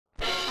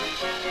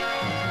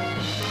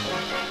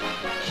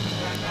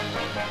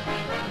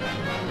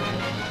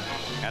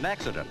An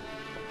accident,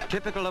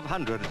 typical of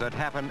hundreds that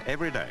happen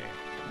every day.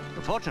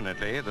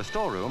 Fortunately, the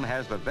storeroom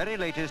has the very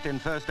latest in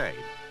first aid,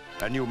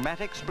 a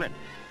pneumatic splint.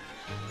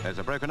 There's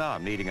a broken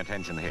arm needing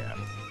attention here.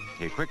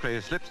 He quickly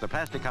slips the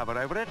plastic cover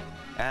over it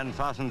and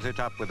fastens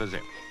it up with a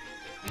zip.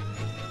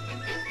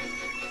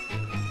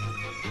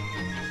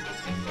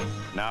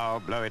 Now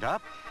blow it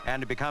up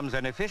and it becomes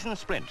an efficient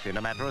splint in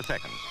a matter of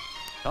seconds.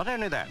 Not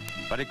only that,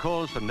 but it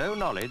calls for no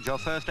knowledge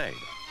of first aid.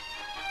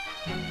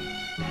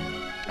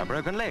 A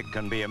broken leg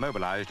can be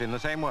immobilized in the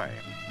same way.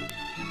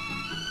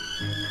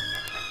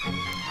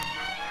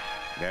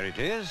 There it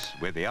is,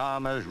 with the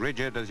arm as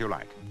rigid as you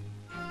like.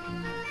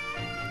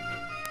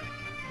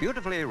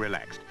 Beautifully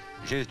relaxed,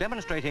 she's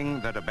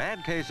demonstrating that a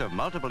bad case of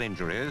multiple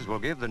injuries will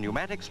give the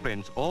pneumatic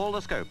splints all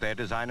the scope their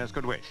designers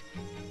could wish.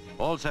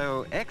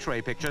 Also,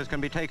 X-ray pictures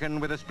can be taken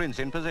with the splints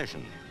in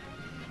position.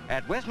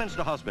 At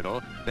Westminster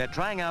Hospital, they're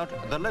trying out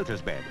the Lotus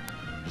bed,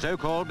 so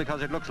called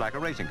because it looks like a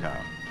racing car.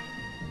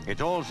 It's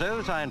all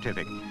so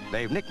scientific,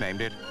 they've nicknamed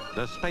it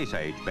the Space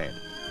Age bed.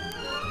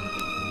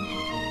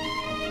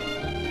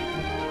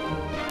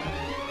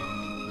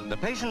 The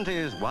patient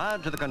is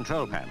wired to the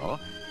control panel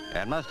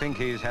and must think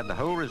he's had the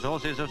whole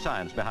resources of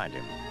science behind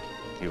him.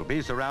 He'll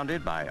be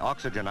surrounded by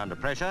oxygen under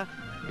pressure,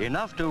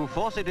 enough to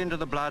force it into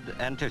the blood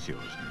and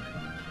tissues.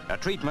 A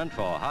treatment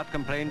for heart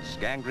complaints,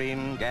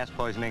 gangrene, gas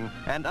poisoning,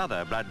 and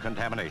other blood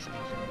contaminations.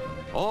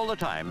 All the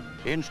time,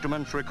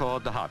 instruments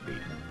record the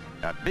heartbeat.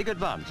 A big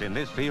advance in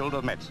this field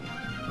of medicine.